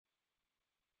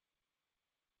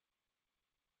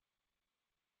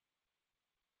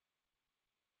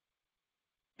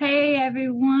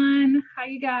everyone. How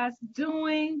you guys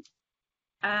doing?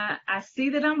 I see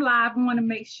that I'm live. I want to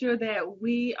make sure that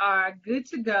we are good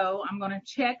to go. I'm going to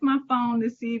check my phone to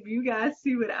see if you guys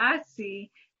see what I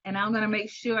see, and I'm going to make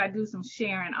sure I do some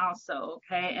sharing also,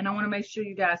 okay? And I want to make sure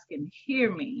you guys can hear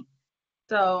me.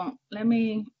 So let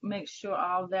me make sure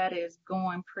all that is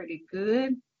going pretty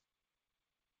good.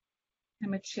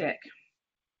 Let me check.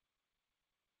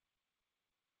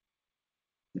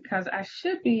 Because I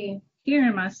should be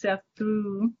hearing myself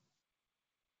through.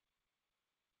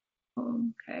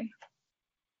 Okay.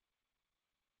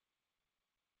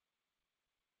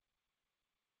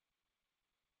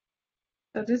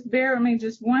 So just bear with me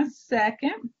just 1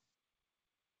 second.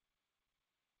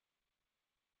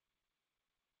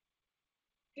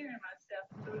 Hearing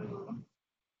myself through.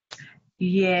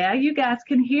 Yeah, you guys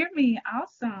can hear me.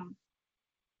 Awesome.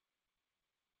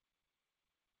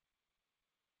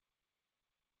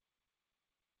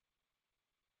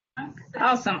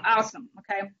 Awesome, awesome.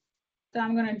 Okay. So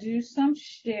I'm going to do some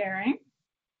sharing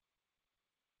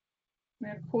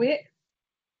real quick.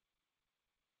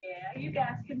 Yeah, you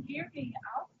guys can hear me.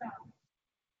 Awesome.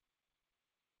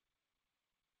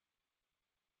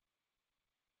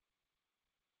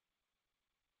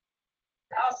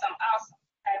 Awesome, awesome.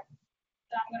 Okay.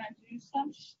 So I'm going to do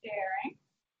some sharing.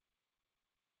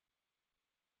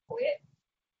 Quick.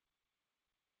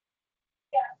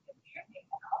 You guys can hear me.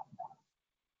 Awesome.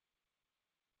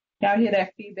 Y'all hear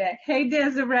that feedback? Hey,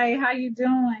 Desiree, how you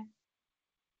doing?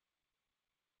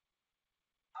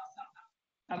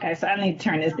 Awesome. Okay, so I need to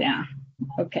turn this down.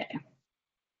 Okay.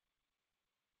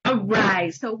 All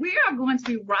right, so we are going to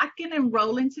be rocking and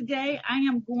rolling today. I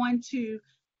am going to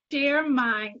share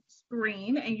my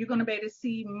screen, and you're going to be able to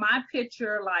see my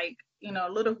picture, like, you know,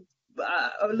 a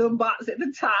little box at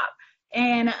the top.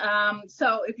 And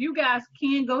so if you guys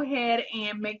can go ahead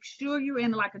and make sure you're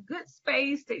in like a good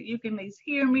space that you can at least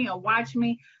hear me or watch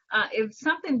me. If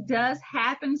something does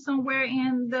happen somewhere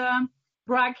in the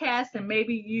broadcast and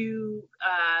maybe you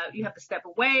have to step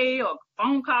away or a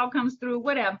phone call comes through,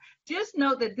 whatever, just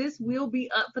know that this will be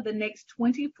up for the next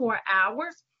 24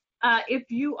 hours. If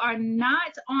you are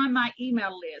not on my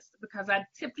email list, because I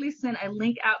typically send a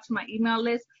link out to my email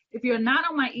list, if you're not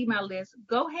on my email list,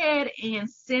 go ahead and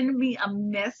send me a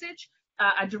message,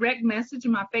 a direct message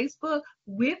in my Facebook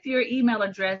with your email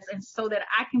address, and so that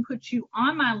I can put you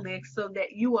on my list so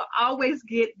that you will always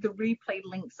get the replay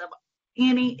links of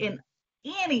any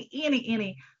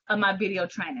of my video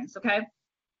trainings, okay?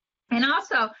 And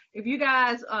also, if you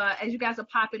guys, as you guys are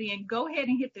popping in, go ahead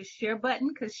and hit the share button,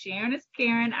 because sharing is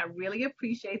caring. I really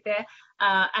appreciate that.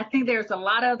 I think there's a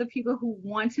lot of other people who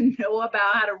want to know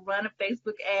about how to run a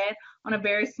Facebook ad on a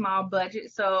very small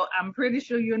budget. So I'm pretty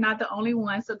sure you're not the only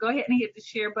one. So go ahead and hit the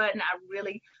share button. I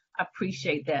really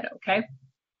appreciate that, okay?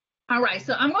 All right,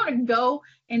 so I'm going to go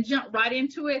and jump right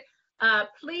into it.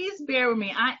 Please bear with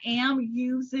me. I am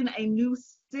using a new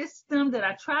system that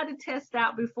I tried to test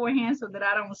out beforehand so that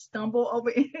I don't stumble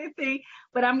over anything,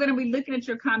 but I'm going to be looking at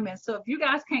your comments. So if you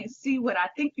guys can't see what I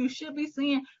think you should be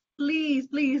seeing, please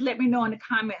let me know in the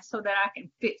comments so that I can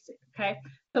fix it, okay?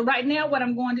 So right now what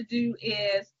I'm going to do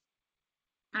is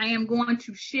I am going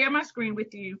to share my screen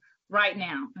with you right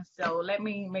now. So let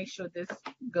me make sure this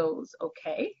goes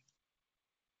okay.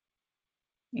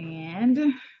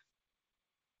 And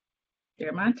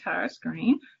share my entire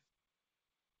screen.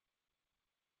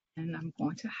 And I'm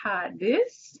going to hide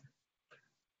this.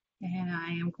 And I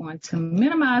am going to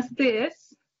minimize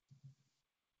this.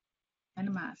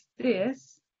 Minimize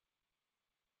this.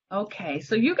 Okay,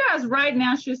 so you guys right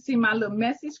now should see my little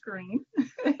messy screen.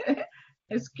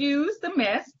 Excuse the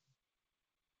mess.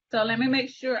 So let me make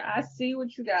sure I see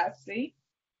what you guys see.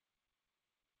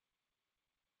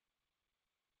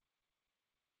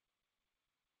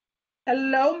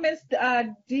 Hello, Miss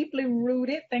Deeply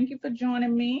Rooted. Thank you for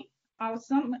joining me.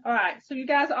 Awesome. All right, so you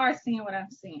guys are seeing what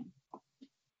I'm seeing.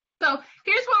 So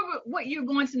here's what you're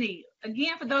going to need.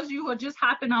 Again, for those of you who are just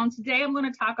hopping on, today I'm going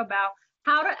to talk about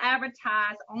how to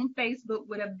advertise on Facebook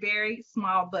with a very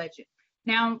small budget.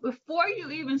 Now, before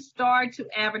you even start to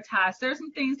advertise, there's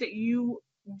some things that you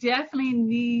definitely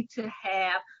need to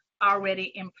have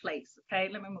already in place. Okay,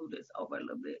 let me move this over a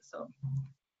little bit. So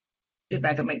if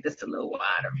I can make this a little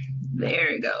wider. There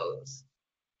it goes.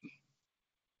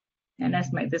 And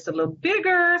let's make this a little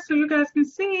bigger so you guys can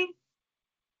see.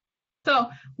 So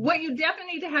what you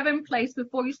definitely need to have in place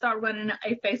before you start running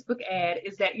a Facebook ad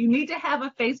is that you need to have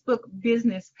a Facebook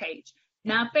business page.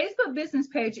 Now, Facebook business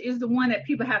page is the one that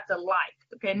people have to like,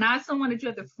 okay? Not someone that you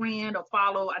have to friend or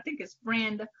follow. I think it's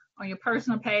friend on your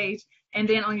personal page, and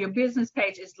then on your business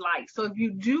page is like. So if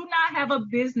you do not have a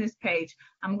business page,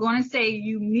 I'm going to say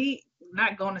you need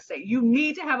not going to say, you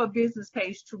need to have a business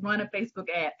page to run a Facebook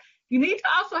ad. You need to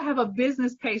also have a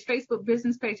business page, Facebook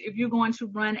business page, if you're going to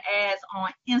run ads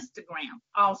on Instagram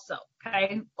also,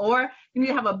 okay? Or you need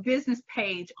to have a business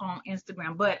page on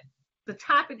Instagram. But the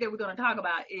topic that we're going to talk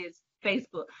about is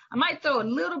Facebook. I might throw a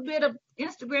little bit of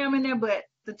Instagram in there, but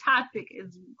the topic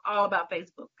is all about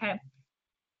Facebook, okay?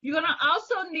 You're going to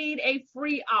also need a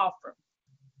free offer.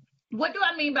 What do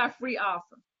I mean by free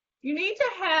offer? You need to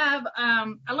have,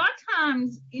 a lot of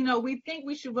times, you know, we think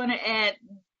we should run an ad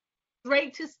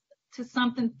straight to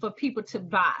something for people to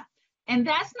buy. And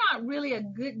that's not really a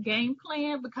good game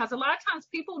plan, because a lot of times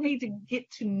people need to get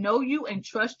to know you and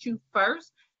trust you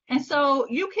first. And so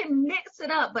you can mix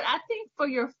it up. But I think for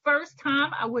your first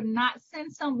time, I would not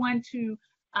send someone to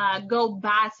go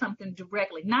buy something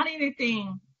directly. Not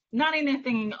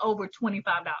anything over $25.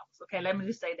 Okay, let me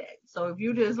just say that. So if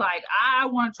you just like, I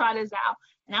want to try this out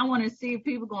and I want to see if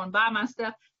people going to buy my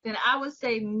stuff, then I would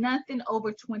say nothing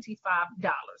over $25.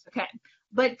 Okay.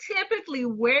 But typically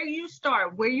where you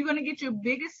start, where you're going to get your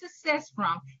biggest success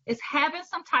from, is having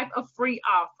some type of free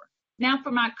offer. Now,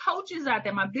 for my coaches out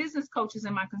there, my business coaches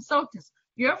and my consultants,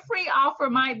 your free offer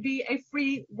might be a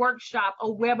free workshop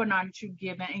or webinar that you've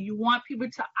given, and you want people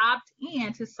to opt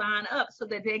in to sign up so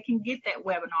that they can get that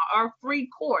webinar or a free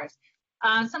course.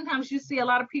 Sometimes you see a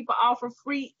lot of people offer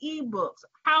free ebooks,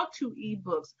 how-to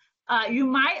ebooks. You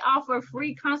might offer a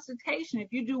free consultation if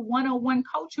you do one-on-one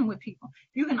coaching with people.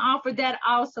 You can offer that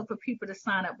also for people to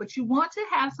sign up, but you want to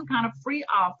have some kind of free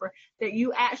offer that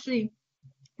you actually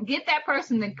get that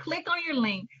person to click on your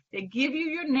link, they give you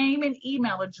your name and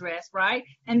email address, right?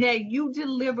 And that you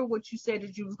deliver what you said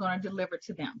that you was going to deliver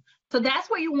to them. So that's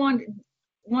what you want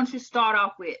to start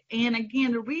off with. And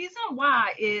again, the reason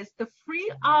why is the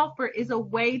free offer is a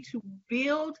way to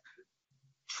build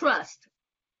trust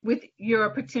with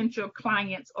your potential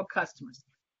clients or customers.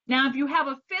 Now, if you have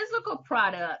a physical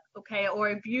product, okay, or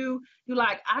if you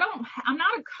like, I'm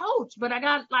not a coach, but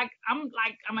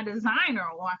I'm a designer,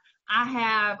 or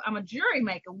I'm a jewelry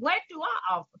maker. What do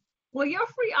I offer? Well, your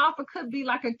free offer could be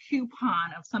like a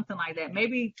coupon of something like that,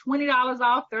 maybe $20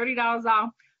 off, $30 off.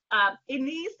 It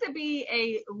needs to be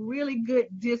a really good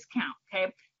discount,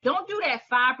 okay? Don't do that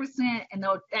 5% and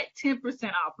that 10%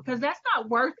 off, because that's not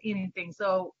worth anything.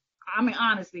 So, I mean,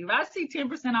 honestly, if I see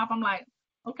 10% off, I'm like,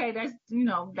 okay, that's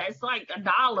like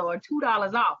 $1 or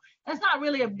 $2 off. That's not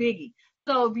really a biggie.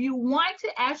 So if you want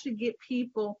to actually get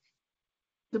people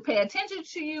to pay attention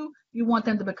to you, you want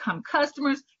them to become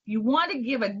customers, you want to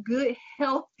give a good,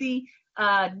 healthy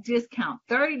discount,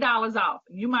 $30 off.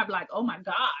 You might be like, oh my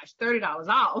gosh, $30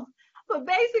 off. But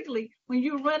basically, when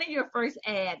you're running your first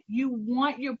ad, you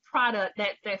want your product,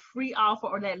 that free offer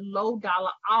or that low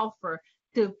dollar offer,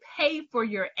 to pay for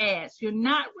your ads. You're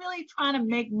not really trying to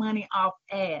make money off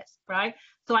ads, right?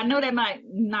 So I know that might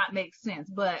not make sense,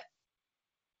 but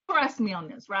trust me on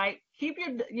this, right? Keep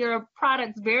your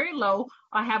products very low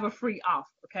or have a free offer,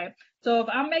 okay? So if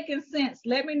I'm making sense,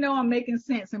 let me know I'm making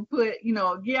sense and put,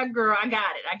 yeah, girl, I got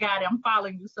it. I'm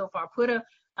following you so far. Put a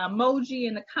emoji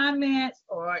in the comments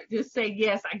or just say,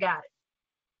 yes, I got it.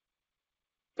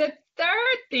 The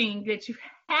third thing that you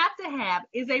have to have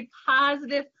is a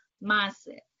positive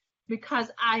mindset,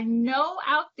 because I know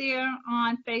out there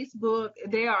on Facebook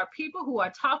there are people who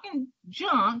are talking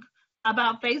junk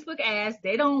about Facebook ads.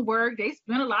 They don't work, they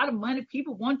spend a lot of money,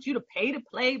 people want you to pay to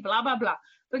play, blah blah blah.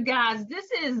 But guys, this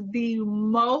is the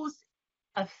most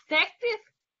effective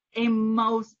and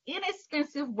most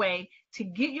inexpensive way to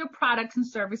get your products and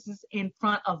services in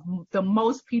front of the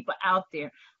most people out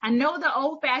there. I know the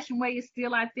old-fashioned way is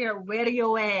still out there,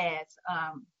 radio ads,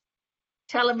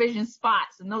 television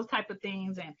spots and those type of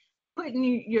things, and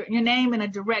putting your name in a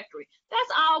directory. That's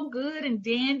all good and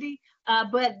dandy,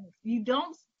 but you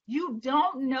don't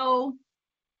know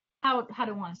how do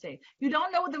I want to say it? You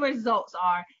don't know what the results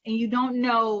are, and you don't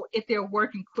know if they're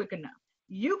working quick enough.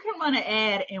 You can run an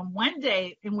ad in one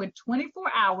day, and with 24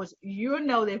 hours, you'll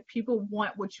know that people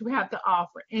want what you have to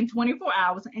offer in 24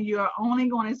 hours, and you're only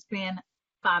going to spend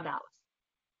 $5.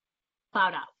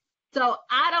 So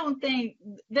I don't think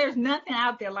there's nothing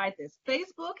out there like this.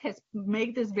 Facebook has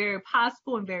made this very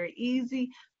possible and very easy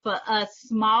for us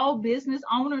small business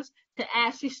owners to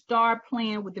actually start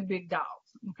playing with the big dogs.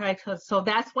 Okay, so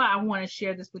that's why I want to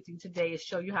share this with you today, is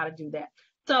show you how to do that.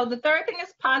 So the third thing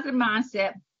is positive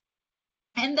mindset.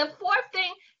 And the fourth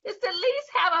thing is to at least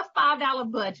have a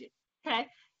 $5 budget. Okay,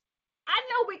 I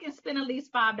know we can spend at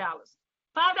least $5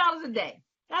 a day.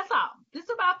 That's all. Just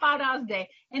about $5 a day.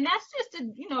 And that's just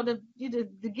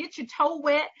to get your toe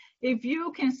wet. If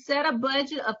you can set a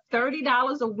budget of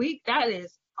 $30 a week, that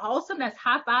is awesome. That's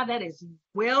high five. That is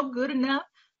well good enough.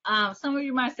 Some of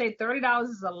you might say $30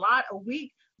 is a lot a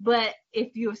week, but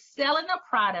if you're selling a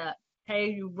product,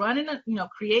 okay, you're running a,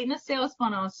 creating a sales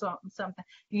funnel or something,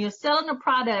 and you're selling a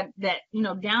product that,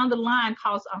 down the line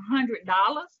costs $100,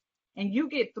 and you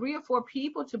get 3 or 4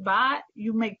 people to buy it,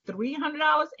 you make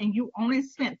 $300, and you only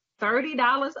spent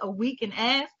 $30 a week in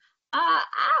ads. I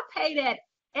pay that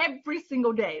every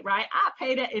single day, right? I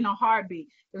pay that in a heartbeat.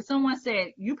 If someone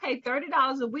said, you pay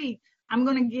 $30 a week, I'm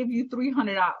going to give you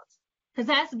 $300, because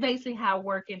that's basically how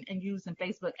working and using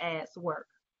Facebook ads work.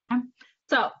 Okay?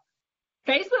 So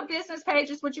Facebook business page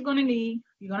is what you're going to need.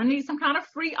 You're going to need some kind of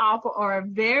free offer or a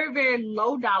very, very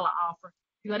low dollar offer.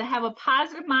 You're going to have a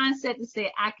positive mindset to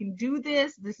say, I can do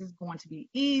this. This is going to be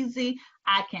easy.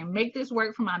 I can make this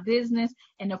work for my business.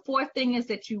 And the fourth thing is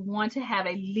that you want to have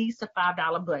at least a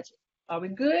 $5 budget. Are we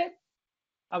good?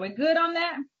 Are we good on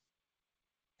that?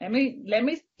 Let me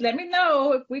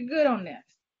know if we're good on this.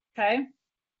 Okay.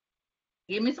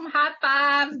 Give me some high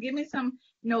fives. Give me some,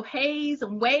 haze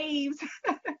and waves.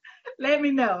 Let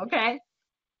me know. Okay.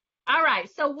 All right.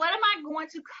 So what am I going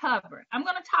to cover? I'm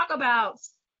going to talk about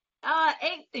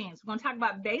 8 things. We're going to talk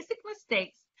about basic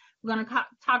mistakes. We're going to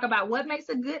talk about what makes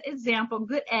a good example,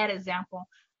 good ad example.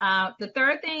 The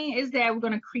third thing is that we're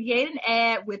going to create an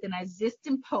ad with an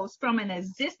existing post from an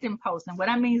existing post. And what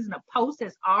I mean is a post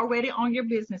that's already on your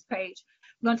business page.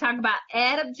 We're going to talk about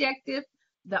ad objective,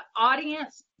 the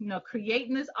audience,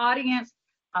 creating this audience,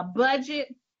 a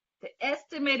budget, the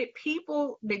estimated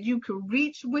people that you could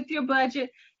reach with your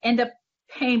budget, and the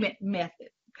payment method.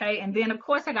 Okay, and then of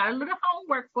course I got a little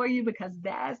homework for you because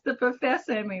that's the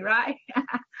professor in me, right?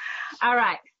 All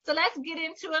right, so let's get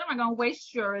into it. I'm not gonna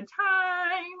waste your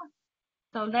time.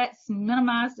 So let's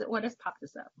minimize it. Well, let's pop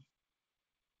this up.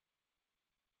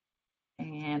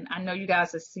 And I know you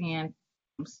guys are seeing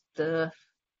some stuff.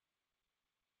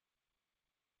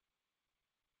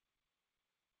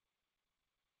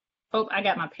 Oh, I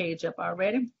got my page up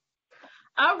already.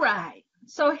 All right.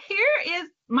 So here is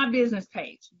my business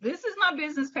page. This is my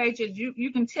business page. As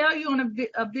you can tell, you on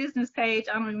a business page.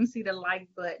 I don't even see the like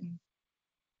button.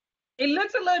 It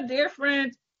looks a little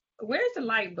different. Where's the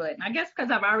like button? I guess because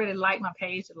I've already liked my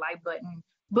page, the like button.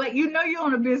 But you're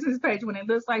on a business page when it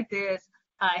looks like this.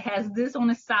 It has this on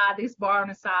the side, this bar on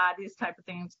the side, this type of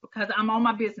things, because I'm on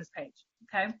my business page.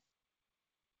 Okay.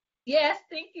 Yes,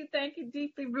 thank you,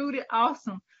 deeply rooted,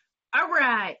 awesome. All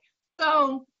right.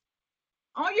 So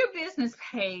on your business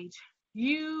page,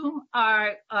 you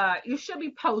should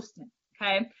be posting,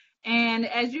 okay? And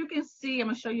as you can see, I'm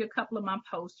gonna show you a couple of my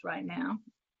posts right now.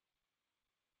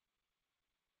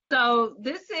 So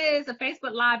this is a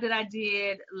Facebook Live that I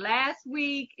did last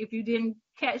week. If you didn't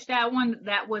catch that one,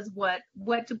 that was what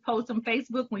to post on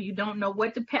Facebook when you don't know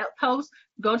what to post.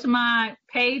 Go to my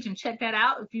page and check that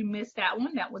out. If you missed that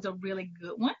one, that was a really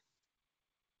good one.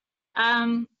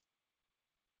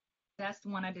 That's the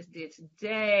one I just did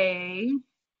today.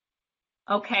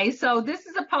 Okay, so this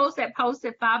is a post that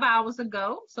posted 5 hours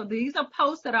ago. So these are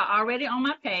posts that are already on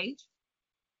my page.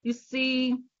 You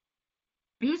see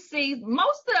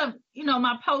most of,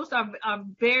 my posts are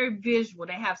very visual.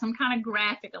 They have some kind of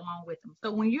graphic along with them.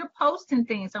 So when you're posting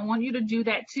things, I want you to do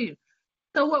that too.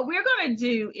 So what we're going to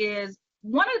do is,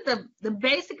 one of the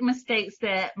basic mistakes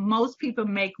that most people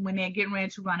make when they're getting ready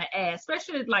to run an ad,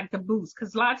 especially like the boost,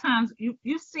 because a lot of times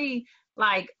you see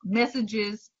like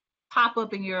messages pop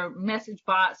up in your message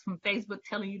box from Facebook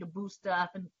telling you to boost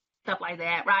stuff and stuff like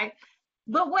that, right?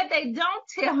 But what they don't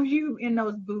tell you in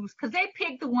those boosts, because they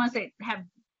pick the ones that have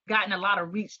gotten a lot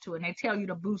of reach to it, and they tell you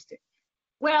to boost it.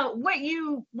 Well,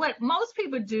 what most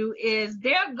people do is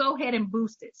they'll go ahead and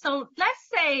boost it. So let's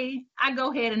say I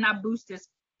go ahead and I boost this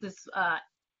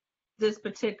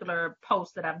particular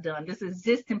post that I've done, this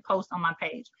existing post on my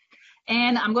page.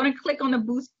 And I'm going to click on the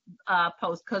boost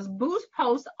post, because boost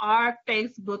posts are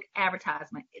Facebook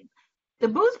advertisement. The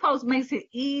boost post makes it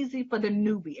easy for the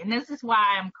newbie. And this is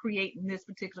why I'm creating this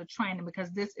particular training,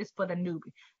 because this is for the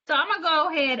newbie. So I'm going to go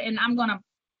ahead and I'm going to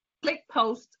click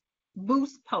post,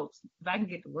 boost post. If I can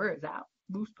get the words out,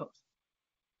 boost post.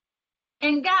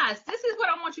 And guys, this is what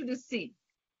I want you to see.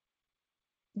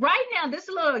 Right now, this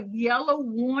little yellow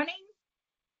warning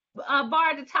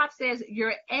bar at the top says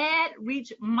your ad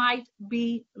reach might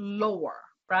be lower,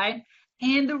 right?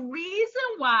 And the reason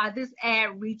why this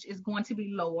ad reach is going to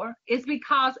be lower is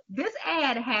because this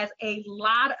ad has a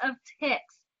lot of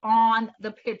text on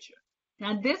the picture.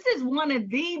 Now, this is one of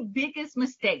the biggest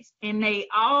mistakes, and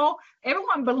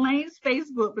everyone blames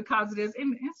Facebook because it is.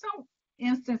 In some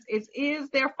instance, it is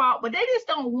their fault, but they just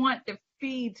don't want the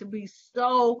feed to be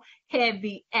so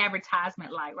heavy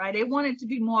advertisement-like, right? They want it to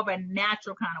be more of a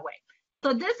natural kind of way.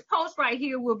 So this post right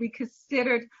here will be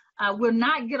considered will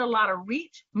not get a lot of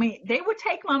reach. I mean, they would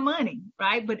take my money,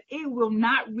 right? But it will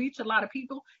not reach a lot of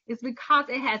people. It's because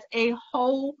it has a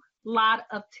whole lot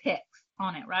of text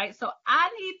on it, right? So I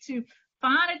need to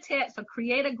find a text or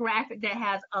create a graphic that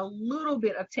has a little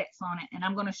bit of text on it. And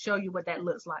I'm going to show you what that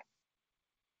looks like.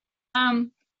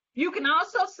 You can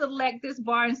also select this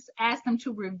bar and ask them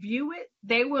to review it.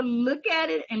 They will look at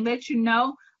it and let you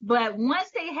know. But once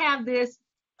they have this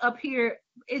up here,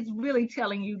 it's really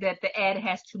telling you that the ad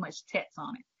has too much text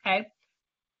on it, okay?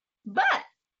 But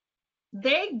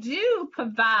they do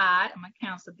provide, I'm going to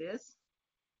cancel this.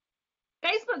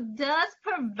 Facebook does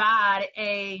provide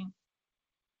a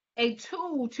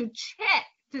tool to check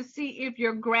to see if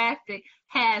your graphic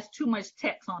has too much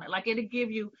text on it. Like it'll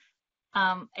give you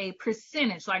a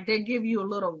percentage, like they give you a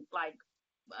little, like,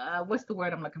 what's the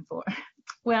word I'm looking for?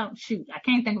 Well, shoot, I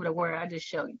can't think of the word. I just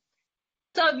show you.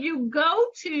 So if you go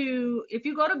to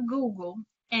Google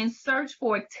and search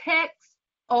for text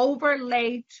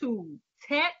overlay tool,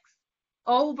 text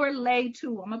overlay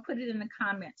tool, I'm gonna put it in the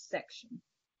comments section.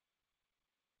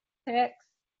 Text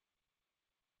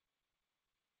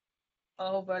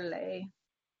overlay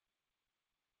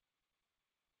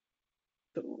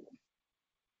tool.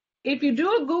 If you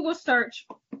do a Google search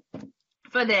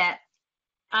for that,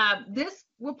 this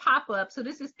will pop up. So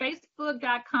this is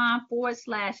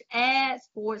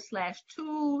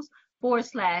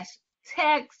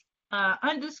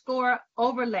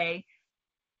facebook.com/ads/tools/text_overlay.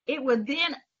 It will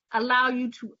then allow you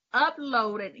to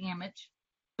upload an image.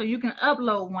 So you can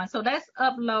upload one. So let's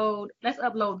upload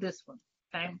this one.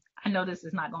 Okay. I know this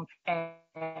is not going to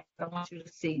pass. I want you to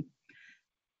see.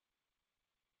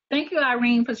 Thank you,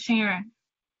 Irene, for sharing.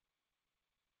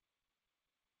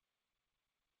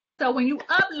 So when you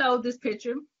upload this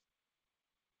picture,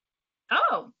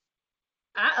 oh,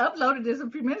 I uploaded this a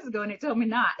few minutes ago and it told me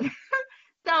not.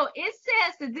 So it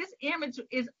says that this image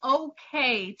is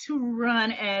okay to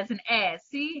run as an ad.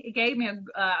 See, it gave me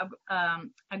a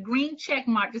green check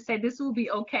mark to say this will be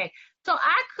okay. So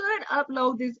I could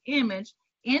upload this image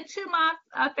into my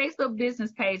Facebook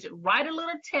business page, write a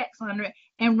little text under it,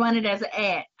 and run it as an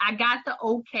ad. I got the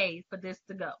okay for this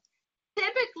to go.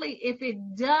 Typically, if it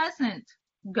doesn't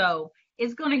go,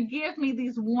 it's going to give me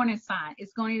these warning signs.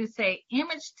 It's going to say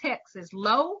image text is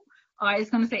low, or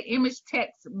it's going to say image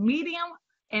text medium,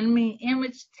 and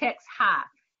image text high.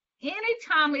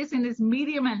 Anytime it's in this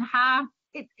medium and high,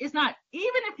 it's not,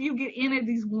 even if you get any of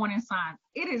these warning signs,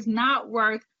 it is not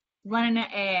worth running an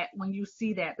ad when you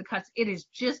see that, because it is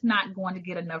just not going to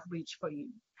get enough reach for you.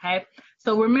 Okay,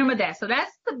 so remember that. So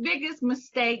that's the biggest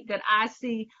mistake that I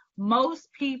see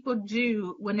most people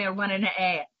do when they're running an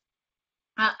ad.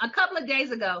 A couple of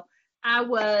days ago, I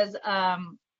went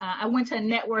to a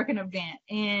networking event,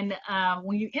 and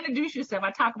when you introduce yourself,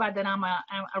 I talk about that I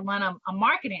run a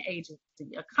marketing agency,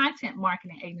 a content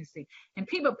marketing agency, and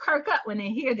people perk up when they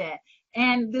hear that.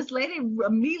 And this lady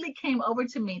immediately came over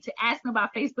to me to ask me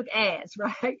about Facebook ads,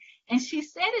 right? And she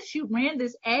said that she ran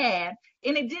this ad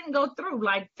and it didn't go through,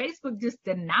 like Facebook just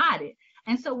denied it.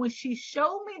 And so when she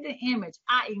showed me the image,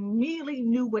 I immediately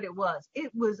knew what it was.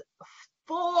 It was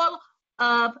full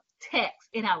of text.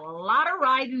 It had a lot of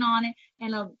writing on it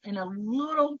and a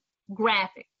little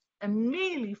graphic.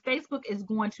 Immediately, Facebook is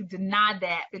going to deny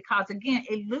that because, again,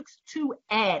 it looks too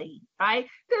addy, right?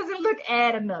 Doesn't look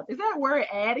ad enough. Is that a word,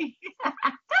 addy? So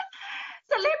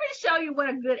let me show you what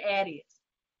a good ad is.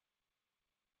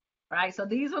 Right, so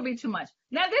these will be too much.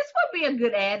 Now, this would be a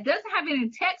good ad. It doesn't have any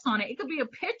text on it. It could be a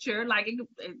picture, like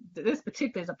this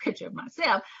particular is a picture of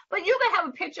myself, but you can have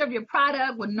a picture of your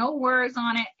product with no words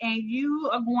on it, and you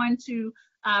are going to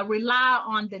rely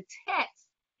on the text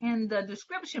in the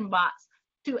description box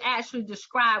to actually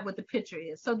describe what the picture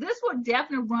is. So this will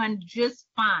definitely run just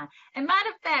fine. And matter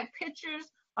of fact,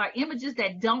 pictures or images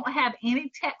that don't have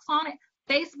any text on it,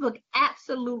 Facebook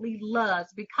absolutely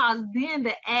loves, because then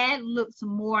the ad looks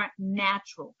more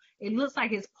natural. It looks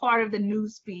like it's part of the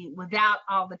news feed without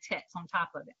all the text on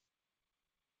top of it.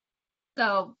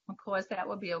 So, of course, that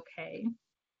would be okay.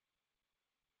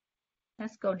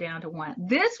 Let's go down to one.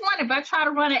 This one, if I try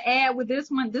to run an ad with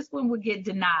this one would get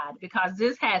denied because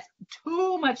this has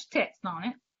too much text on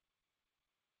it.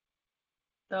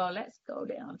 So let's go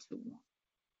down to one.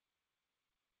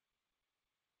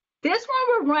 This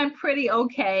one will run pretty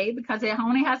okay because it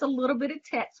only has a little bit of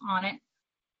text on it.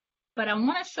 But I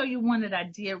want to show you one that I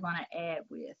did run an ad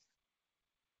with.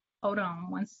 Hold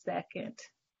on one second.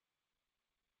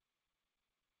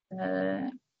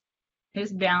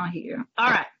 It's down here.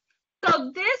 All right.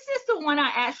 So this is the one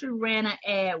I actually ran an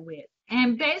ad with.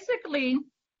 And basically,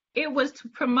 it was to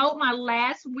promote my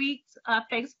last week's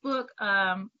Facebook,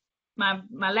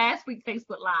 my last week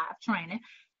Facebook Live training.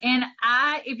 And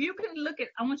if you can look at,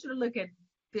 I want you to look at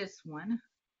this one.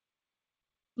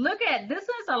 Look at, this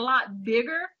is a lot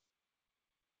bigger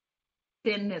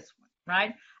than this one,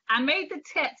 right? I made the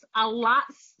text a lot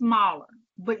smaller,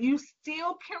 but you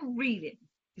still can read it.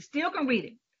 You still can read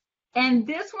it. And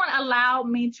this one allowed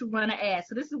me to run an ad.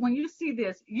 So this is, when you see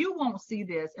this, you won't see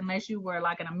this unless you were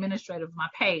like an administrator of my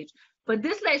page. But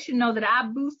this lets you know that I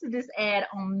boosted this ad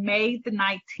on May the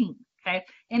 19th, okay?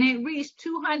 And it reached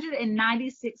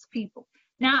 296 people.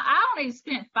 Now, I only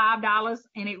spent $5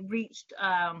 and it reached,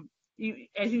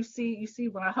 as you see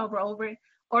when I hover over it,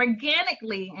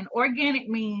 organically, and organic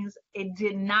means I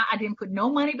didn't put no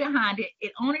money behind it.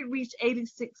 It only reached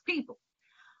 86 people.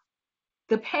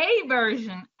 The paid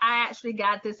version, I actually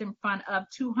got this in front of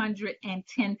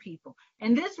 210 people.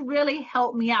 And this really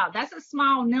helped me out. That's a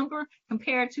small number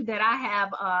compared to that I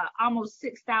have almost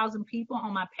 6,000 people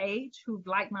on my page who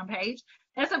like my page.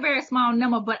 That's a very small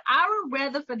number, but I would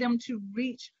rather for them to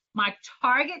reach my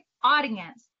target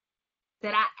audience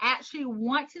that I actually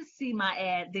want to see my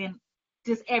ad than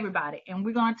just everybody. And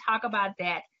we're going to talk about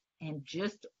that in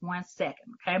just 1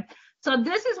 second, okay? So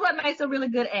this is what makes a really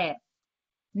good ad.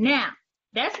 Now,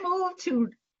 let's move to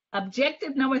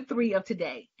objective number 3 of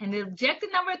today. And the objective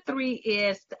number 3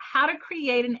 is how to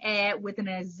create an ad with an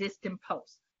existing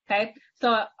post, okay? So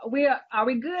are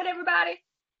we good, everybody?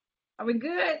 Are we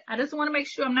good? I just want to make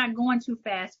sure I'm not going too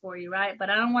fast for you, right? But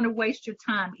I don't want to waste your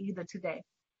time either today.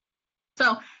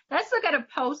 So let's look at a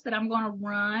post that I'm going to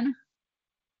run.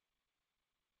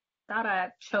 Thought I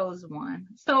chose one.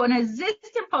 So an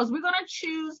existing post, we're going to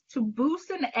choose to boost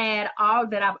an ad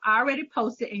that I've already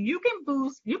posted, and you can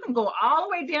go all the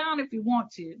way down if you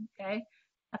want to, okay?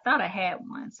 I thought I had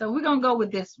one. So we're going to go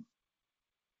with this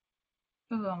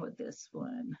one. We're going with this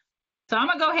one. So I'm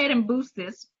going to go ahead and boost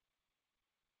this.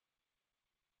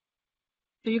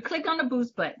 So you click on the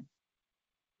boost button.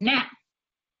 Now,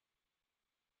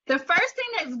 the first thing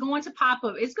that's going to pop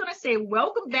up, it's going to say,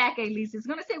 welcome back, Alease. It's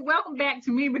going to say, welcome back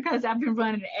to me because I've been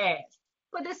running ads.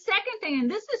 But the second thing,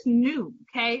 and this is new,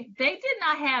 okay? They did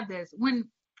not have this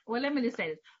let me just say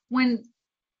this. When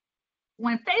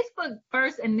Facebook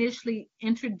first initially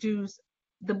introduced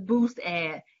the boost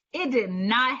ad, it did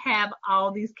not have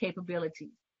all these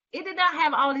capabilities. It did not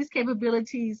have all these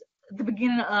capabilities at the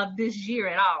beginning of this year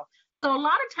at all. So a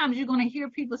lot of times you're going to hear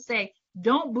people say,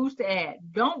 don't boost the ad,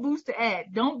 don't boost the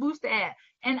ad, don't boost the ad.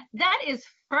 And that is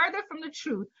further from the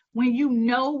truth when you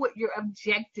know what your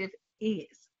objective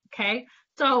is, okay?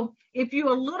 So if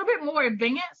you're a little bit more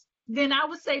advanced, then I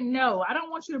would say, no, I don't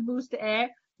want you to boost the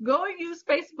ad. Go and use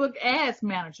Facebook Ads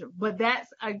Manager. But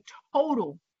that's a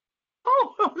totally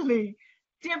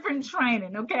different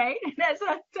training, okay? That's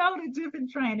a totally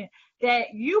different training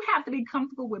that you have to be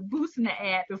comfortable with boosting the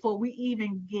ad before we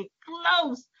even get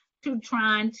close to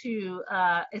trying to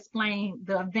explain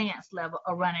the advanced level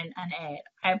of running an ad,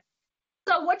 okay?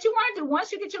 So what you want to do,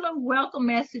 once you get your little welcome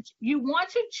message, you want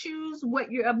to choose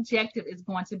what your objective is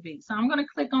going to be. So I'm going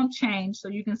to click on change so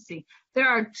you can see. There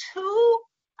are 2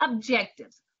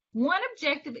 objectives. One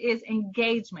objective is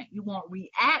engagement. You want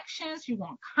reactions, you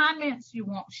want comments, you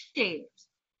want shares.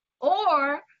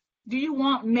 Or do you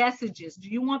want messages? Do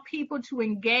you want people to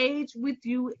engage with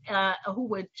you, who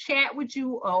would chat with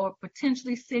you or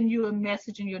potentially send you a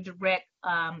message in your direct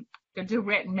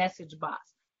message box?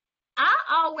 I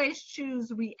always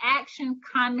choose reaction,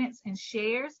 comments, and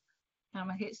shares. I'm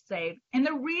going to hit save. And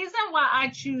the reason why I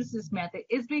choose this method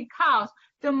is because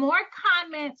the more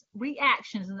comments,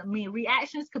 reactions,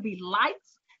 reactions could be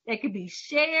likes, they could be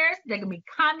shares, they could be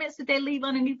comments that they leave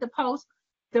underneath the post,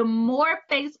 the more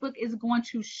Facebook is going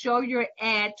to show your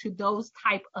ad to those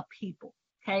type of people,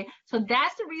 okay? So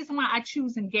that's the reason why I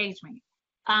choose engagement.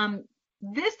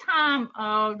 This time,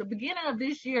 the beginning of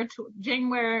this year, to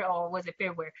January, or was it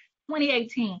February,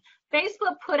 2018,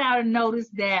 Facebook put out a notice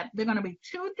that there are going to be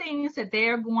 2 things that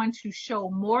they're going to show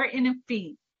more in the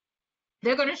feed.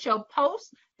 They're going to show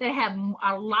posts that have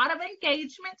a lot of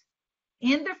engagement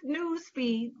in the news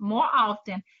feed more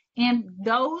often, and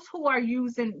those who are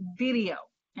using video,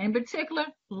 in particular,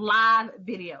 live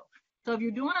video. So if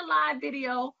you're doing a live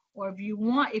video, or if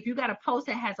you got a post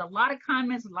that has a lot of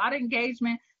comments, a lot of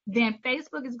engagement, then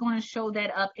Facebook is going to show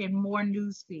that up in more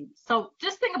news feeds. So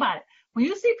just think about it. When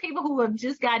you see people who have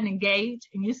just gotten engaged,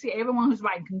 and you see everyone who's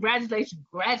writing congratulations,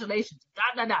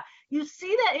 you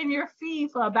see that in your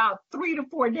feed for about 3 to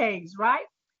 4 days, right?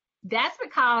 That's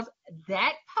because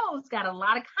that post got a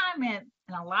lot of comments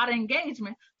and a lot of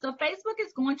engagement. So Facebook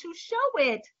is going to show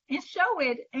it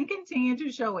and continue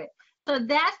to show it. So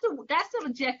that's the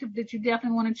objective that you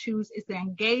definitely want to choose, is the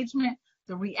engagement,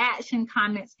 the reaction,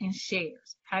 comments, and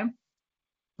shares, okay?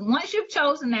 Once you've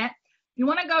chosen that, You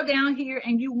want to go down here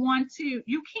and you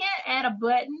can't add a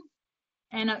button,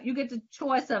 and you get the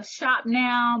choice of shop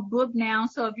now, book now.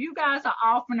 So if you guys are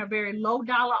offering a very low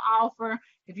dollar offer,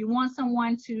 if you want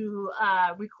someone to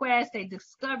request a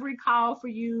discovery call for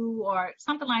you or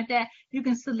something like that, you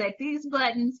can select these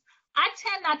buttons. I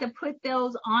tend not to put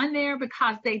those on there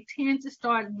because they tend to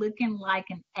start looking like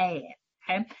an ad.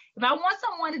 Okay. If I want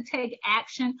someone to take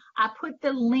action, I put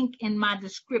the link in my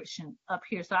description up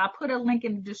here. So I put a link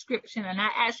in the description and I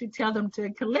actually tell them to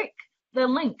click the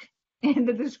link in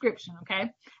the description. Okay.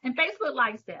 And Facebook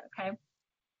likes that. Okay.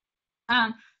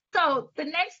 So the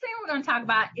next thing we're going to talk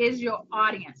about is your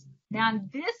audience. Now,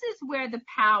 this is where the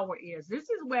power is. This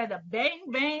is where the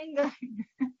bang, bang. I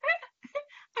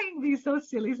can be so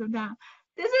silly sometimes.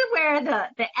 This is where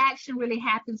the action really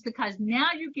happens, because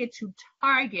now you get to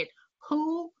target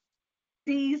who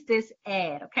sees this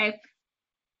ad. Okay.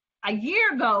 A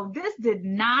year ago, this did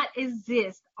not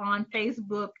exist on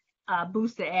Facebook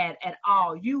boosted ad at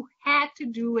all. You had to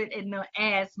do it in the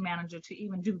ads manager to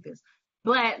even do this.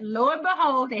 But lo and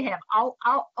behold, they have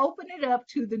opened it up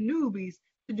to the newbies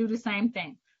to do the same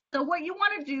thing. So what you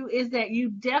want to do is that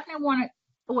you definitely want to,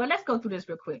 well, let's go through this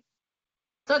real quick.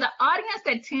 So the audience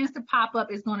that tends to pop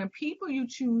up is going to be people you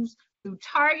choose through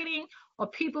targeting, or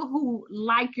people who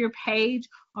like your page,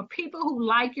 or people who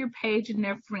like your page and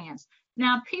their friends.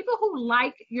 Now, people who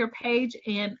like your page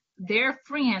and their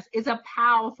friends is a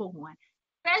powerful one,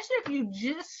 especially if you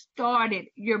just started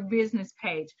your business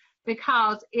page.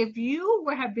 Because if you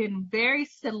have been very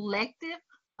selective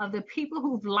of the people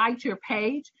who've liked your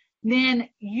page, then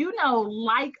you know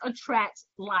like attracts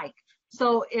like.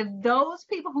 So if those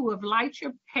people who have liked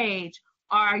your page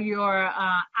are your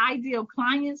ideal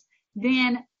clients,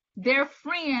 then their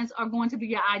friends are going to be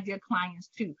your ideal clients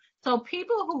too. So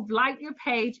people who've liked your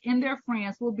page and their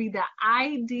friends will be the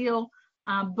ideal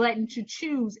button to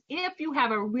choose if you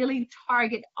have a really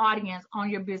target audience on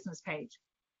your business page.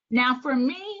 Now for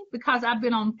me, because I've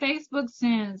been on Facebook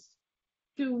since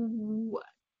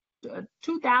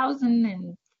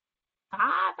 2005,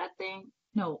 I think.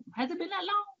 No, has it been that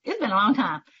long? It's been a long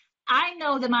time. I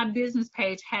know that my business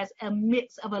page has a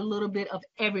mix of a little bit of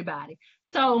everybody.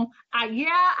 So I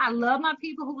love my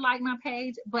people who like my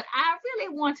page, but I really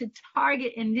want to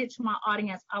target and niche my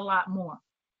audience a lot more.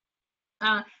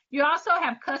 You also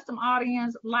have custom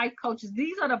audience, life coaches.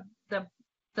 These are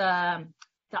the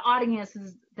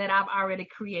audiences that I've already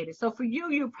created. So for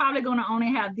you, you're probably going to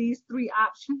only have these three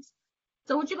options.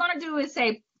 So what you're going to do is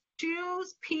say,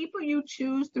 choose people you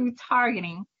choose through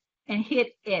targeting and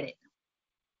hit edit.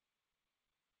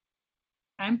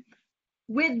 Okay.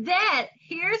 With that,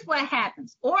 here's what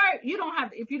happens. Or you don't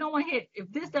have, if you don't want to hit,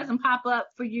 if this doesn't pop up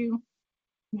for you,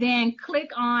 then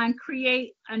click on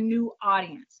create a new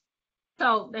audience.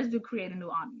 So let's do create a new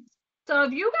audience. So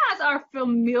if you guys are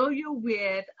familiar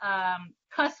with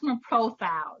customer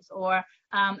profiles, or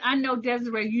I know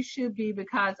Desiree, you should be,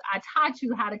 because I taught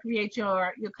you how to create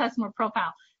your customer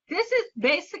profile. This is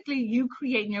basically you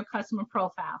creating your customer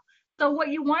profile. So what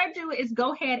you want to do is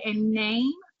go ahead and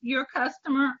name your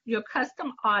customer, your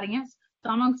custom audience.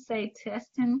 So I'm going to say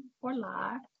testing for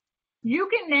live. You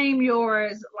can name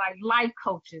yours like life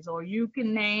coaches, or you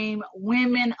can name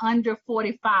women under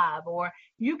 45, or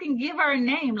you can give her a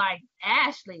name like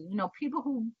Ashley, people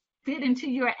who fit into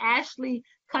your Ashley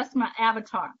customer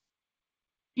avatar.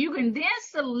 You can then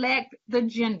select the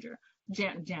gender.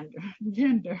 You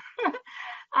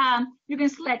can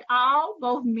select all,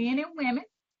 both men and women,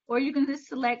 or you can just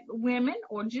select women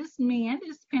or just men,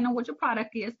 just depending on what your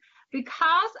product is.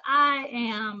 Because I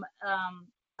am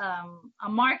a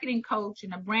marketing coach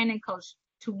and a branding coach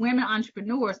to women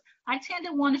entrepreneurs, I tend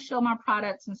to want to show my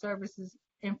products and services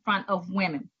in front of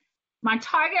women. My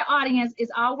target audience is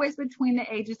always between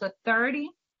the ages of 30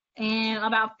 and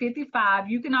about 55.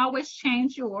 You can always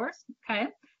change yours, okay?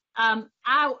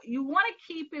 You want to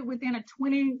keep it within a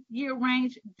 20-year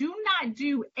range. Do not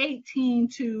do 18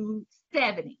 to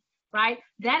 70, right?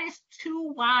 That is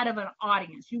too wide of an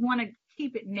audience. You want to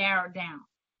keep it narrowed down.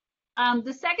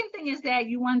 The second thing is that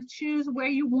you want to choose where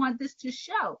you want this to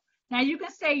show. Now you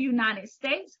can say United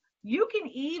States. You can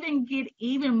even get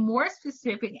even more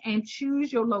specific and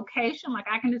choose your location. Like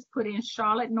I can just put in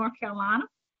Charlotte, North Carolina.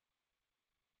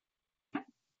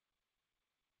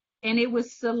 And it would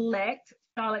select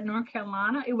Charlotte, North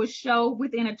Carolina. It would show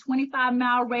within a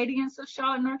 25-mile radius of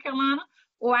Charlotte, North Carolina,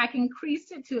 or I can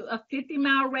increase it to a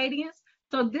 50-mile radius.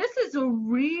 So this is a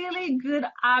really good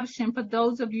option for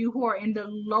those of you who are in the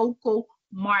local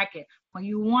market. When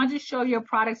you want to show your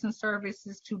products and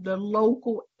services to the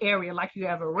local area, like you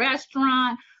have a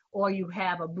restaurant or you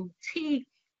have a boutique,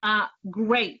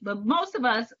 great. But most of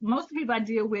the people I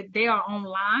deal with, they are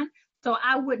online. So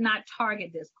I would not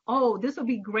target this. Oh, this would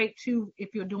be great too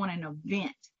if you're doing an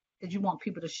event that you want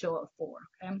people to show up for.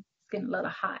 Okay, it's getting a little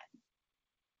hot.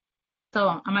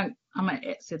 So I'm gonna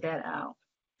exit that out,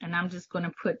 and I'm just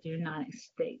gonna put the United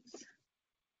States.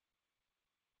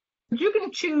 But you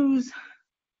can choose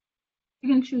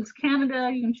Canada,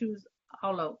 you can choose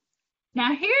all over.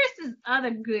 Now here's this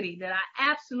other goodie that I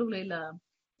absolutely love.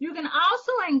 You can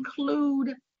also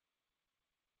include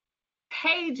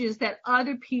pages that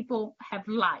other people have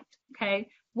liked. Okay,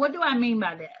 what do I mean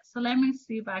by that? So let me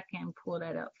see if I can pull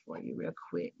that up for you real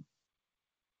quick.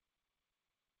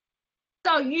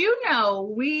 So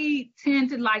we tend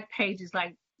to like pages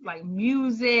like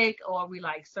music, or we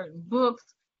like certain books.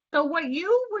 So what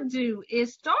you would do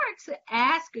is start to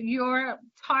ask your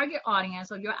target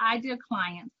audience or your ideal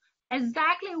clients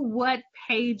exactly what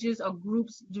pages or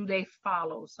groups do they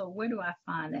follow. So where do I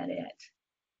find that at?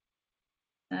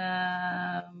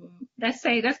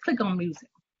 Let's click on music.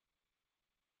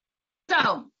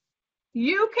 So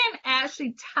you can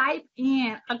actually type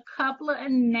in a couple of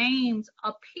names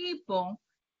of people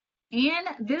in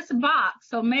this box.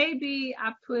 So maybe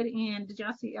I put in, did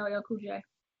y'all see LL Cool J?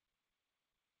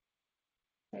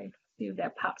 Okay, see if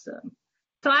that pops up.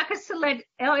 So I could select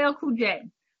LL Cool J.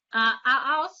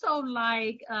 I also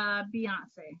like Beyonce.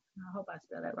 I hope I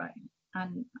spell that right.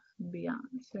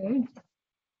 Beyonce.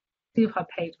 See if her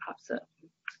page pops up.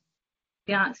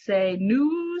 Beyonce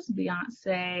News,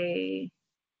 Beyonce.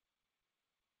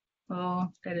 Oh,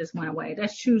 that just went away.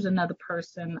 Let's choose another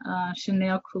person.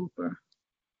 Chanel Cooper.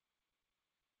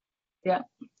 Yep.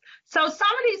 So some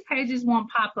of these pages won't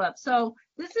pop up. So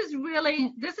this is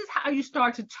how you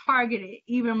start to target it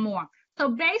even more. So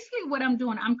basically what I'm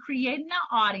doing, I'm creating an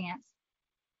audience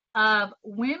of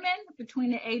women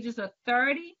between the ages of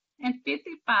 30 and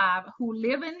 55 who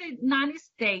live in the United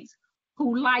States,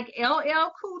 who like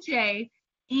LL Cool J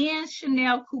and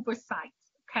Chanel Cooper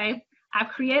sites. Okay. I've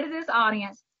created this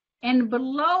audience, and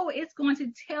below it's going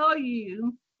to tell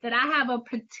you that I have a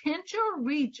potential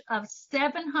reach of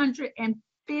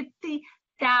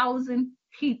 750,000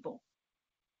 people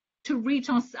to reach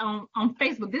on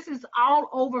Facebook. This is all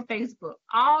over Facebook,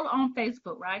 all on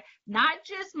Facebook, right? Not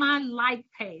just my like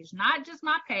page, not just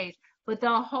my page, but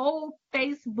the whole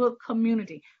Facebook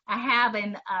community. I have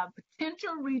a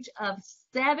potential reach of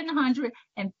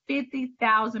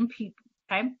 750,000 people,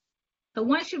 okay? So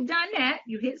once you've done that,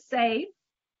 you hit save.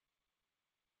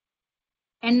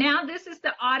 And now this is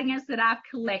the audience that I've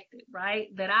collected, right?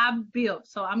 That I've built.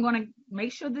 So I'm going to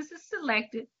make sure this is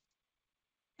selected.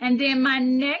 And then my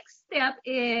next step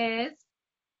is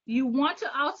you want to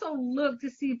also look to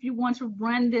see if you want to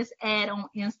run this ad on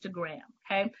Instagram,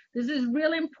 okay? This is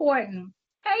really important.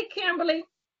 Hey, Kimberly.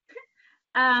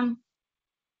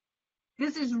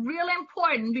 This is really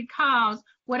important because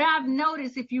what I've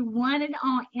noticed, if you run it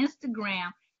on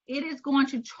Instagram, it is going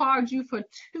to charge you for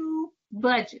 2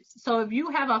 budgets. So if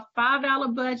you have a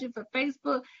 $5 budget for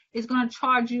Facebook, it's going to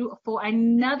charge you for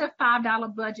another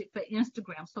 $5 budget for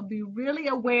Instagram. So be really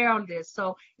aware of this.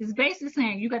 So it's basically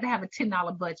saying you got to have a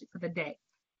 $10 budget for the day.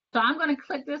 So I'm going to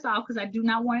click this off because I do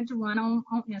not want it to run on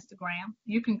Instagram.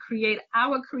 I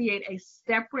will create a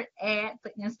separate ad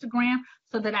for Instagram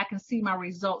so that I can see my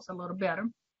results a little better.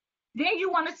 Then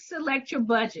you want to select your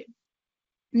budget.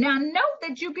 Now note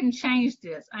that you can change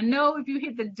this. I know if you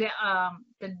hit the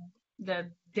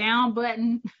down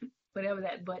button, whatever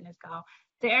that button is called,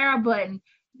 the arrow button,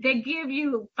 they give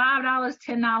you $5,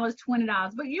 $10,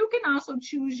 $20, but you can also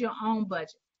choose your own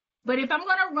budget. But if I'm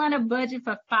going to run a budget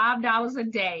for $5 a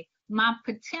day, my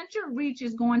potential reach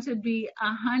is going to be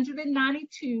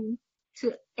 192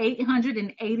 to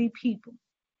 880 people.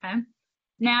 Okay.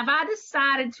 Now, if I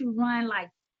decided to run like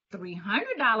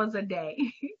 $300 a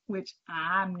day, which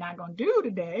I'm not going to do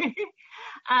today,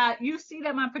 you see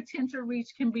that my potential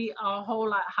reach can be a whole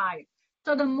lot higher.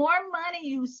 So the more money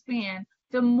you spend,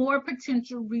 the more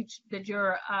potential reach that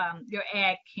your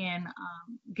ad can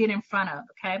get in front of,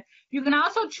 okay? You can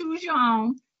also choose your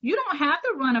own. You don't have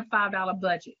to run a $5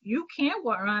 budget. You can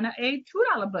run a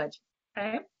 $2 budget,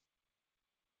 okay?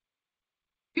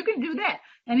 You can do that.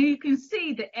 And you can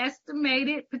see the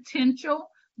estimated potential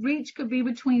reach could be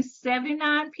between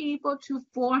 79 people to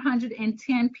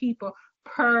 410 people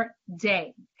per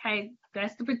day, okay?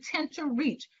 That's the potential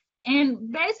reach.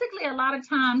 And basically, a lot of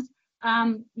times,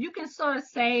 you can sort of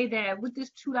say that with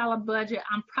this $2 budget,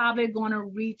 I'm probably going to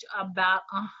reach about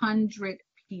 100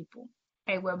 people,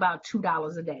 okay, with about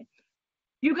 $2 a day.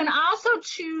 You can also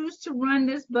choose to run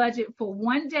this budget for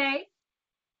one day,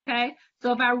 okay?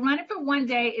 So if I run it for one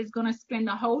day, it's going to spend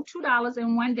the whole $2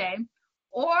 in one day.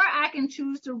 Or I can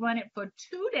choose to run it for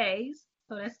 2 days.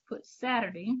 So let's put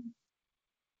Saturday.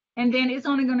 And then it's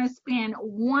only going to spend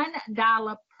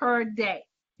 $1 per day.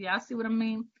 Y'all see what I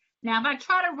mean? Now, if I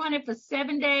try to run it for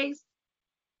 7 days,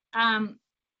 the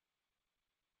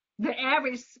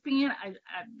average spend,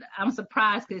 I'm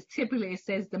surprised because typically it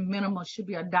says the minimum should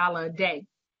be $1 a day.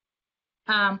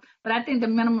 But I think the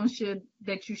minimum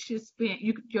that you should spend,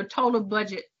 your total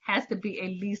budget has to be at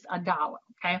least $1,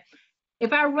 okay?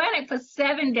 If I run it for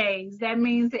 7 days, that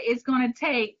means that it's going to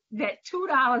take that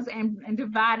 $2 and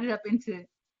divide it up into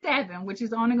 7, which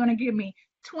is only going to give me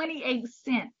 28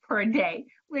 cents per day,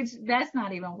 which that's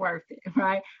not even worth it,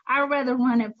 right? I'd rather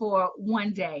run it for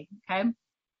 1 day, okay?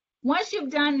 Once you've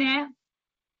done that,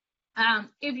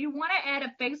 if you want to add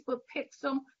a Facebook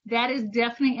pixel, that is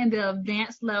definitely in the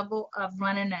advanced level of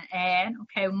running an ad,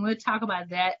 okay? And we'll talk about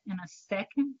that in a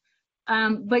second.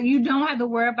 But you don't have to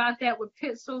worry about that with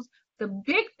pixels. The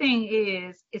big thing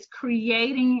is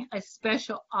creating a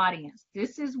special audience.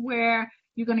 This is where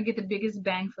you're going to get the biggest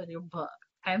bang for your buck,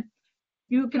 okay?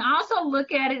 You can also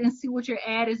look at it and see what your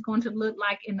ad is going to look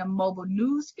like in the mobile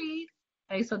news feed.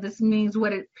 Okay, so this means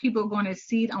people are going to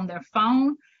see it on their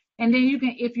phone. And then you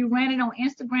can, if you ran it on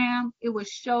Instagram, it will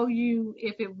show you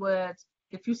if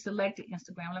you selected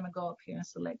Instagram. Let me go up here and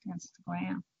select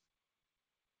Instagram.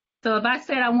 So if I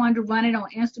said I wanted to run it on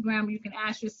Instagram, you can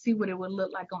actually see what it would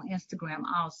look like on Instagram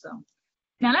also.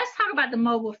 Now let's talk about the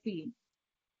mobile feed.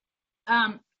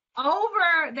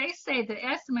 They say the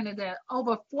estimate is that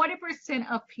over 40%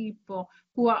 of people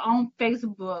who are on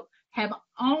Facebook have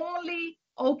only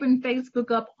opened Facebook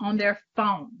up on their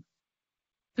phone.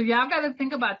 So y'all got to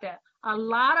think about that. A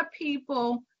lot of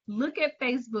people look at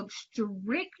Facebook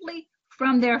strictly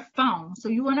from their phone. So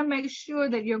you want to make sure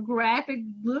that your graphic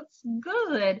looks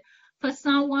good for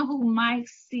someone who might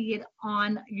see it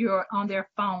on their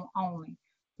phone only.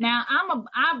 Now,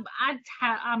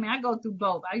 I go through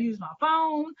both. I use my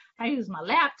phone, I use my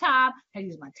laptop, I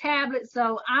use my tablet.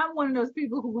 So I'm one of those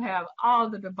people who have all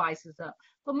the devices up.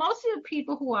 But most of the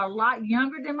people who are a lot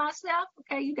younger than myself,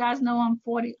 okay, you guys know I'm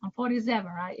 47,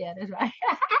 right? Yeah, that's right.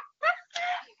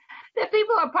 The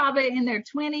people are probably in their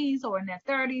 20s or in their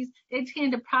 30s. They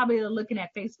tend to probably are looking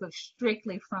at Facebook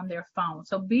strictly from their phone.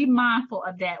 So be mindful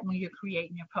of that when you're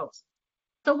creating your posts.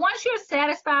 So once you're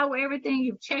satisfied with everything,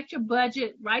 you've checked your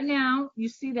budget. Right now, you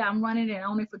see that I'm running it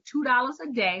only for $2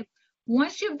 a day.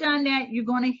 Once you've done that, you're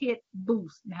going to hit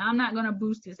boost. Now, I'm not going to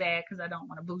boost this ad because I don't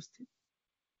want to boost it.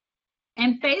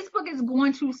 And Facebook is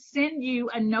going to send you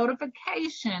a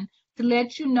notification to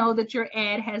let you know that your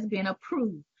ad has been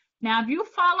approved. Now, if you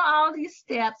follow all these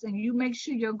steps and you make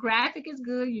sure your graphic is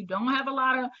good, you don't have a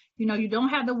lot of, you don't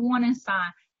have the warning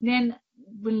sign, then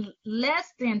in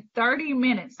less than 30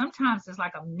 minutes, sometimes it's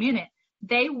like a minute,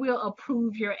 they will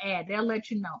approve your ad. They'll let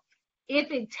you know.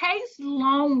 If it takes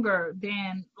longer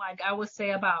than, like I would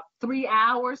say, about 3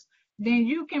 hours, then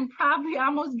you can probably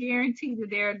almost guarantee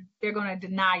that they're going to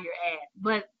deny your ad.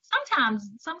 But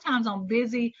sometimes on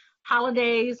busy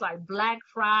holidays like Black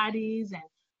Fridays and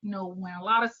when a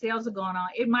lot of sales are going on,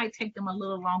 it might take them a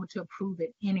little longer to approve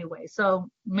it anyway. So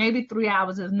maybe 3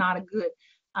 hours is not a good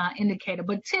indicator.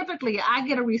 But typically, I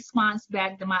get a response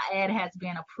back that my ad has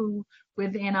been approved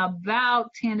within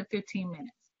about 10 to 15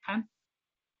 minutes. Okay.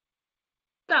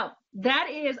 So that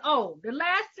is, the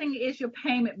last thing is your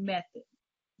payment method.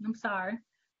 I'm sorry.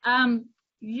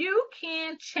 You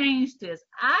can change this.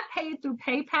 I paid through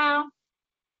PayPal.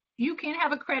 You can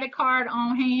have a credit card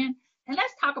on hand. And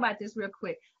let's talk about this real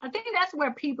quick. I think that's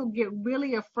where people get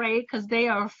really afraid because they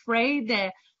are afraid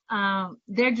that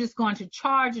they're just going to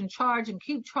charge and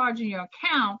keep charging your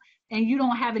account and you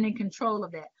don't have any control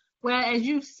of that. Well, as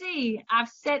you see, I've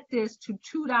set this to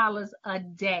 $2 a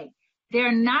day.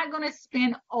 They're not going to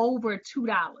spend over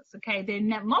 $2, okay?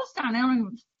 Most time they don't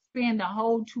even spend the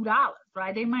whole $2,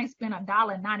 right? They might spend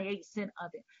 $1.98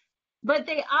 of it. But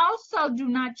they also do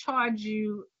not charge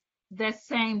you the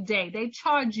same day. They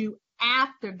charge you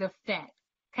after the fact,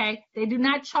 okay? They do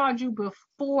not charge you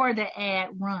before the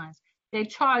ad runs. They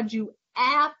charge you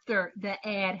after the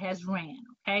ad has ran,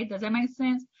 okay? Does that make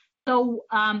sense? So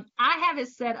I have it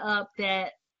set up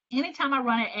that anytime I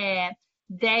run an ad,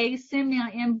 they send me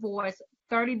an invoice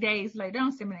 30 days later. They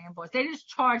don't send me an invoice. They just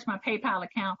charge my PayPal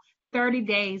account 30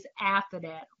 days after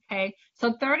that, okay?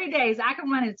 So 30 days, I can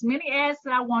run as many ads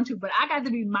as I want to, but I got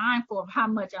to be mindful of how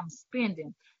much I'm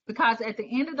spending because at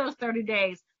the end of those 30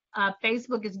 days,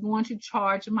 Facebook is going to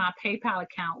charge my PayPal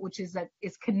account, which is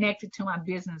connected to my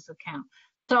business account.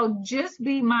 So just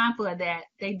be mindful of that.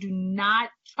 They do not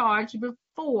charge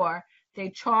before. They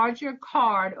charge your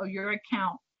card or your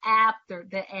account after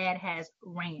the ad has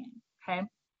ran, okay?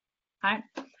 All right.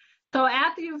 So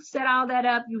after you've set all that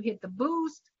up, you hit the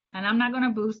boost, and I'm not going to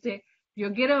boost it.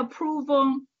 You'll get an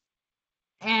approval,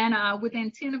 and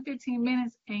within 10 or 15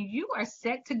 minutes, and you are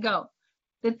set to go.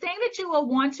 The thing that you will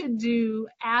want to do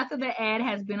after the ad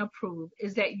has been approved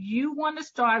is that you want to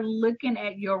start looking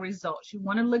at your results. You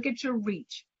want to look at your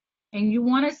reach, and you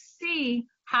want to see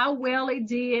how well it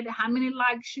did, how many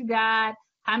likes you got,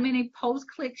 how many post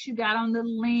clicks you got on the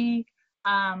link,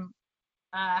 how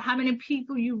many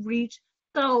people you reach.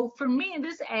 So for me in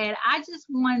this ad, I just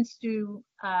want to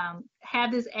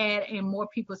have this ad in more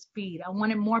people's feed. I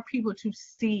wanted more people to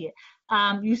see it.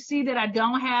 You see that I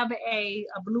don't have a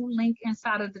blue link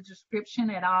inside of the description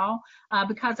at all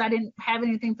because I didn't have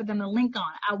anything for them to link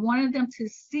on. I wanted them to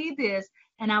see this,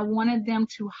 and I wanted them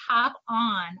to hop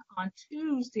on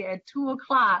Tuesday at 2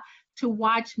 o'clock to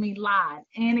watch me live.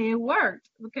 And it worked,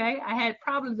 okay? I had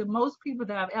probably the most people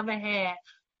that I've ever had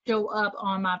show up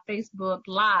on my Facebook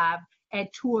Live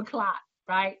at 2 o'clock,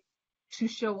 right, to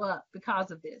show up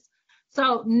because of this.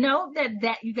 So note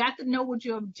that you got to know what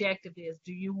your objective is.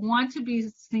 Do you want to be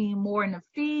seen more in the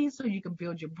feed so you can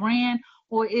build your brand,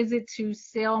 or is it to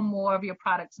sell more of your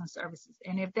products and services?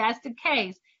 And if that's the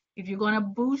case, if you're going to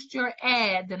boost your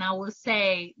ad, then I will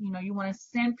say, you want to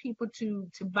send people to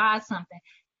buy something.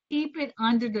 Keep it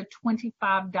under the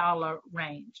 $25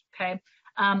 range, okay?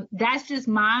 That's just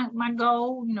my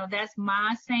goal. That's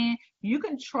my saying. You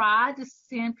can try to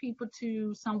send people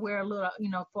to somewhere a little,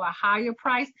 for a higher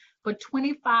price, but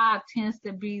 25 tends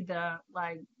to be the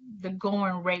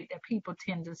going rate that people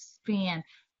tend to spend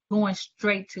going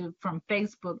straight from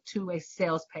Facebook to a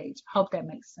sales page. Hope that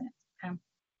makes sense. Okay.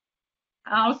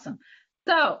 Awesome.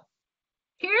 So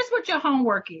here's what your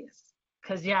homework is,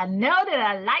 because y'all know that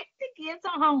I like to give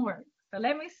some homework. So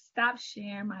let me stop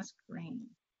sharing my screen.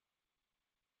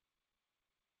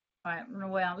 All right,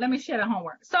 well, let me share the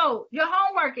homework. So your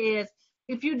homework is,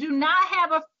 if you do not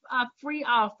have a free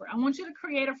offer, I want you to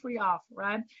create a free offer,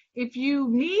 right? If you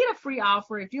need a free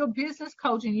offer, if you're a business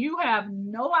coach and you have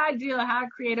no idea how to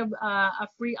create a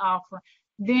free offer,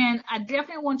 then I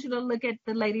definitely want you to look at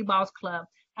the Lady Boss Club.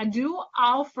 I do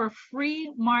offer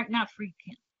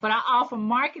but I offer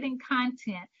marketing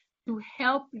content to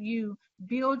help you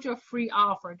build your free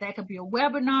offer. That could be a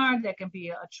webinar, that can be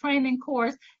a training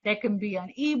course, that can be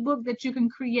an ebook that you can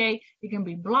create, it can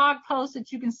be blog posts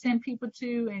that you can send people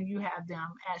to and you have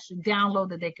them actually download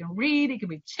that they can read, it can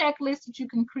be checklists that you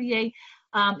can create,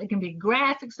 it can be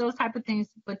graphics, those type of things.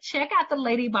 But check out the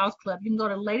Lady Boss Club. You can go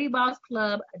to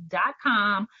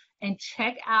ladybossclub.com and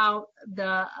check out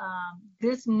the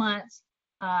this month's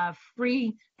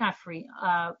marketing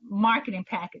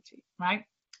packaging, right?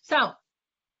 So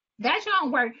that's your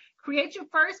homework. Create your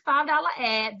first $5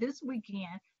 ad this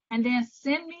weekend, and then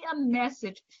send me a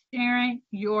message sharing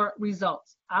your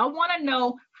results. I want to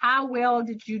know, how well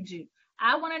did you do?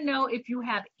 I want to know if you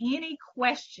have any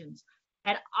questions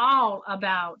at all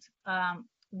about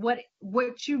what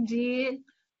you did,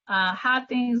 how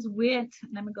things went.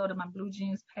 Let me go to my Blue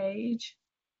Jeans page.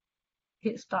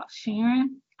 Hit stop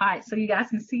sharing. All right, so you guys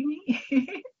can see me.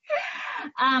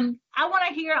 I want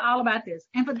to hear all about this.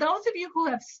 And for those of you who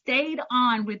have stayed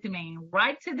on with me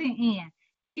right to the end,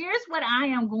 here's what I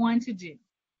am going to do.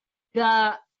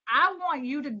 I want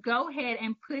you to go ahead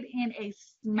and put in a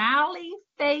smiley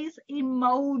face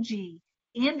emoji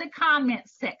in the comment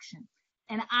section.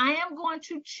 And I am going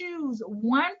to choose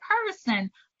one person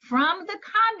from the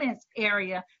comments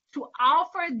area to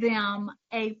offer them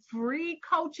a free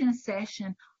coaching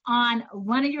session on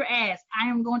one of your ads. I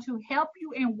am going to help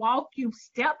you and walk you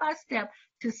step by step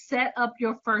to set up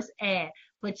your first ad.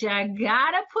 But you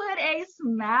gotta put a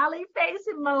smiley face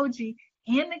emoji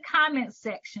in the comment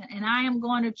section, and I am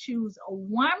going to choose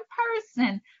one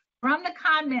person from the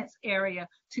comments area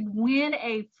to win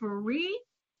a free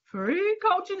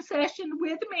coaching session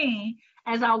with me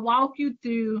as I walk you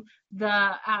through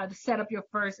to set up your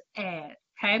first ad.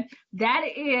 Okay, that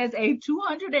is a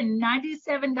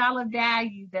 $297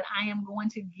 value that I am going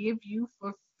to give you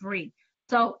for free.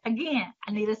 So again,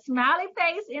 I need a smiley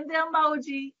face in the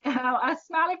emoji, a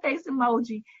smiley face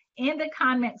emoji in the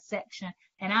comment section,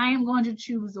 and I am going to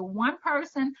choose one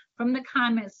person from the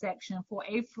comment section for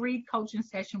a free coaching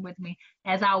session with me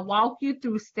as I walk you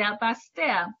through step by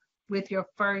step with your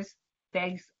first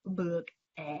Facebook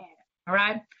ad. All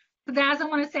right, so guys, I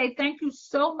want to say thank you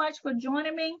so much for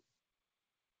joining me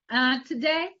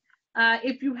today.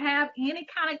 If you have any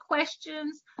kind of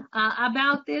questions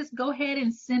about this, go ahead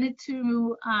and send it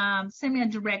to send me a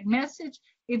direct message.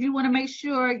 If you want to make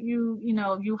sure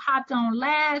you hopped on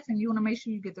last and you want to make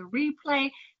sure you get the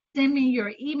replay, send me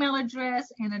your email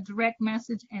address and a direct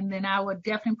message, and then I will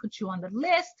definitely put you on the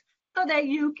list so that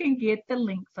you can get the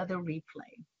link for the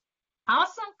replay.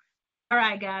 Awesome. All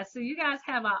right, guys. So you guys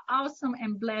have an awesome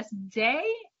and blessed day,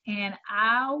 and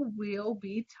I will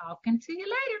be talking to you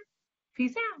later.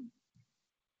 Peace out.